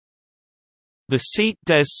The Cite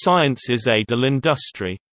des Sciences et de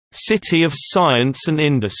l'Industrie, City of Science and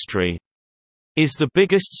Industry, is the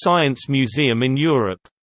biggest science museum in Europe.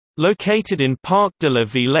 Located in Parc de la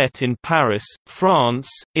Villette in Paris, France,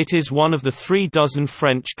 it is one of the 36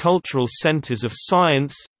 French cultural centres of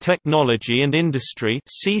science, technology and industry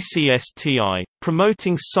 (CCSTI),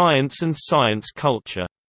 promoting science and science culture.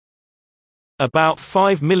 About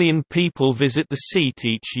 5 million people visit the Cite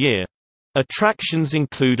each year. Attractions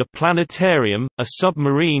include a planetarium, a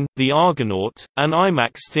submarine, the Argonaut, an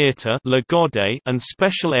IMAX theatre Le Godet, and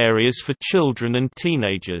special areas for children and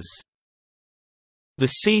teenagers. The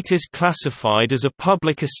Cite is classified as a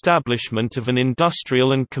public establishment of an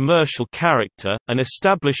industrial and commercial character, an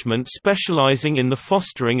establishment specializing in the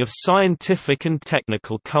fostering of scientific and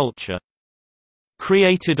technical culture.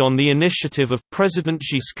 Created on the initiative of President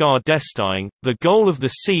Giscard d'Estaing, the goal of the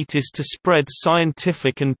Cite is to spread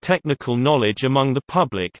scientific and technical knowledge among the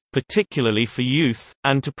public, particularly for youth,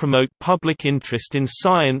 and to promote public interest in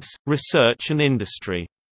science, research and industry.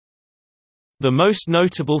 The most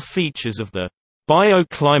notable features of the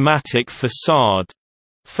bioclimatic façade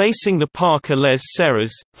facing the Parc Les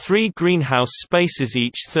Serres, 3 greenhouse spaces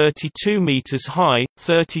each 32 meters high,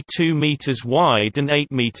 32 meters wide and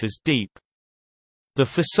 8 meters deep. The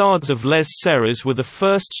facades of Les Serres were the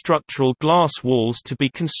first structural glass walls to be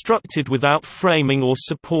constructed without framing or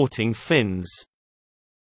supporting fins.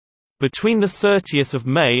 Between 30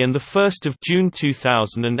 May and 1 June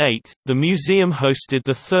 2008, the museum hosted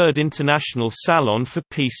the 3rd International Salon for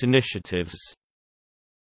Peace Initiatives.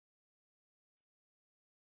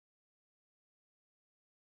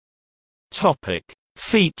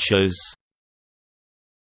 Features.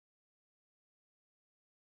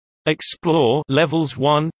 Explore levels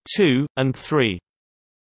 1, 2, and 3.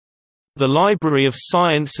 The Library of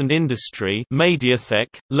Science and Industry Mediathek,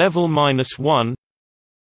 level -1.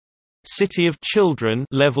 City of Children,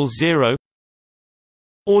 level 0.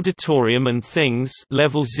 Auditorium and Things,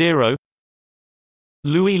 level 0.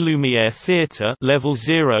 Louis Lumière Theatre, level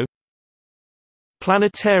 0.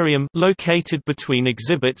 Planetarium, located between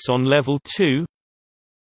exhibits on level 2.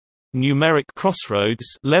 Numeric Crossroads,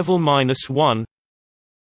 level -1.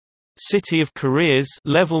 City of Careers,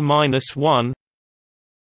 level -1.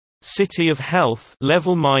 City of Health,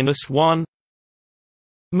 level -1.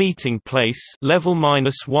 Meeting Place, level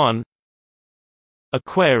 -1.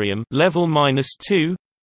 Aquarium, level -2.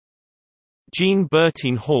 Jean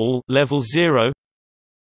Bertin Hall, level 0.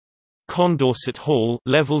 Condorcet Hall,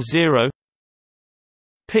 level 0.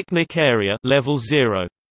 Picnic Area, level 0.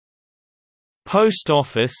 Post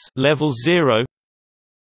Office, level 0.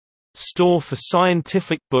 Store for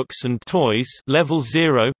Scientific Books and Toys, level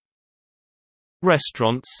 0.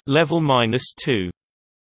 Restaurants, level -2.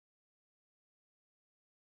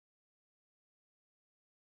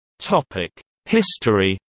 Topic: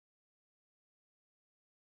 History.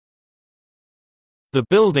 The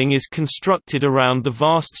building is constructed around the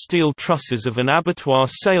vast steel trusses of an abattoir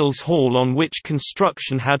sales hall on which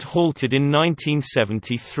construction had halted in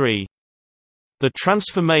 1973. The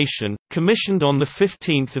transformation, commissioned on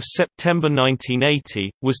 15 September 1980,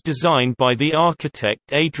 was designed by the architect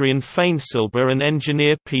Adrian Fainsilber and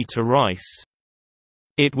engineer Peter Rice.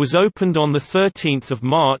 It was opened on 13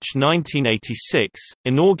 March 1986,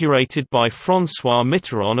 inaugurated by François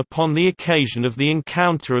Mitterrand upon the occasion of the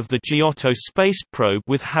encounter of the Giotto space probe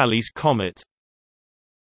with Halley's Comet.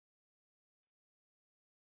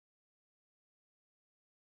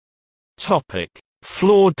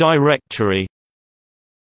 Floor directory.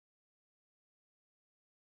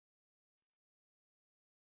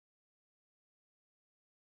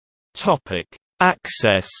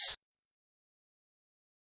 Access.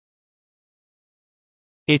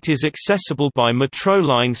 It is accessible by Metro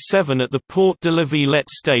Line 7 at the Porte de la Villette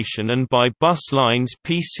station and by bus lines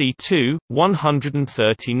PC2,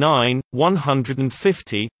 139,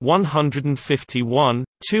 150, 151,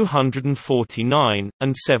 249,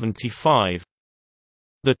 and 75.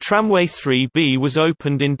 The tramway 3B was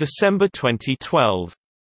opened in December 2012.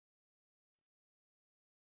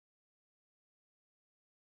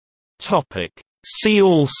 See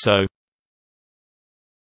also: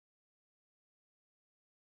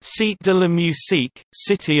 Cite de la Musique,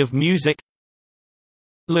 City of Music,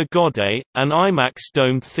 Le Godet, an IMAX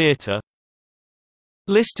domed theatre,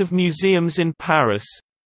 List of museums in Paris,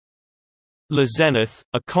 Le Zénith,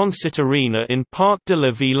 a concert arena in Parc de la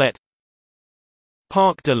Villette,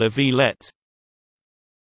 Parc de la Villette.